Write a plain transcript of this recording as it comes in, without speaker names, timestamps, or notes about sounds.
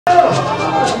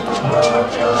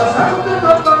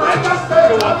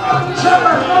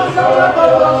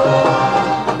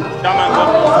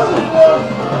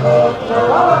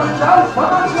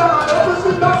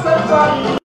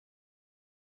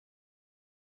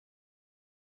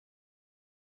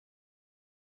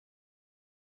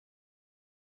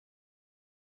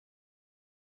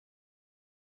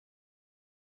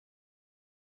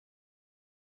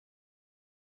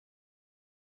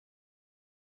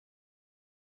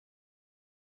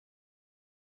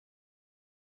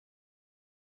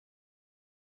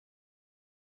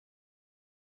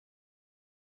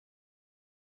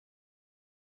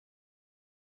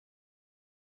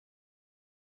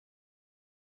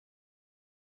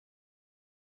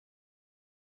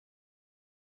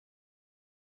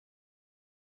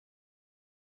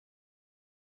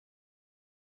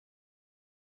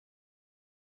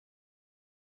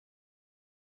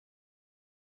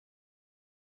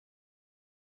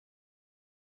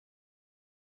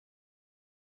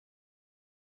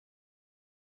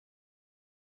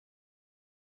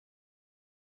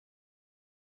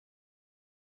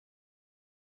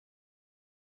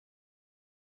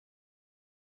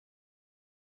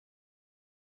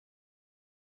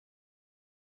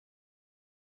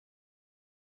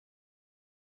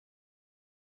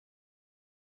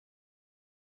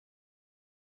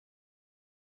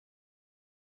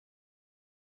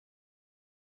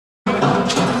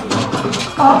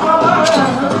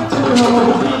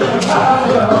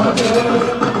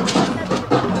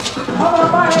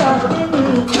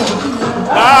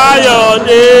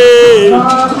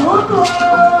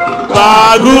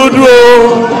Bagudo,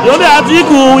 you know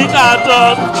Atiku we can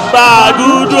talk.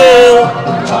 Bagudo,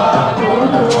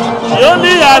 you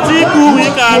know Atiku we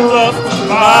can talk.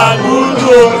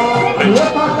 Bagudo.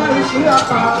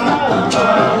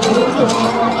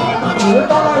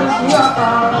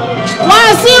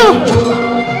 Wasiu.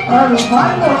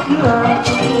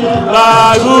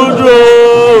 Bagudo.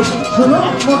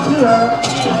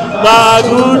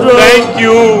 Bagudo. Thank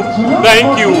you. Thank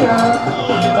you.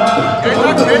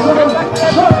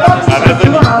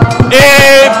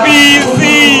 APC.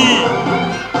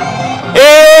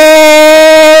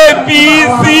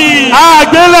 APC.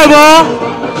 Àgbélébọ̀.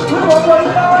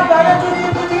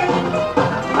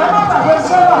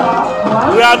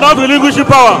 We are not relinquishing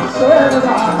power.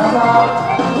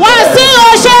 Wasiu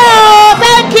Osho,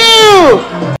 thank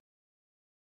you.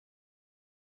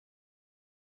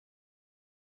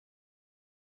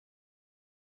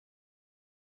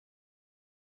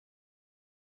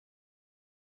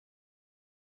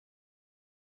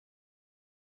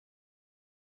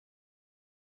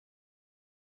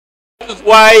 That is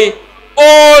why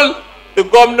all the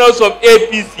governors of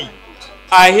APC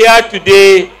are here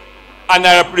today and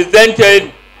are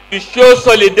represented to show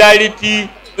solidarity,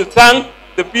 to thank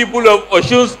the people of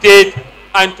Osun State,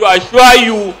 and to assure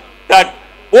you that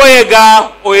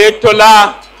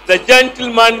Oyetola, the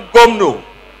gentleman governor,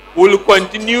 will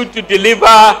continue to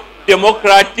deliver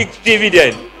democratic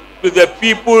dividend to the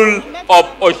people of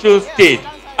Osun State.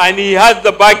 And he has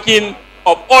the backing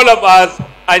of all of us,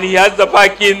 and he has the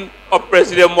backing of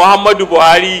President Muhammadu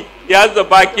Buhari, he has the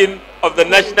backing of the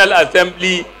National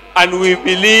Assembly, and we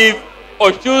believe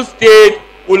Osun State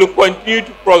will continue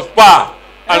to prosper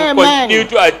and continue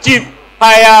to achieve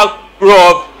higher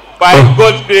growth by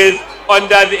God's grace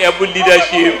under the able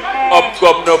leadership of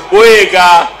Governor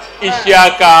Boyega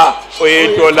Isiaka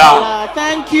Oyetola.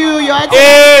 Thank you, Your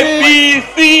Excellency.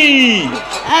 APC.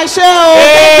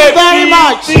 Thank you very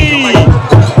much.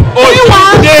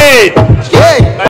 Osun State.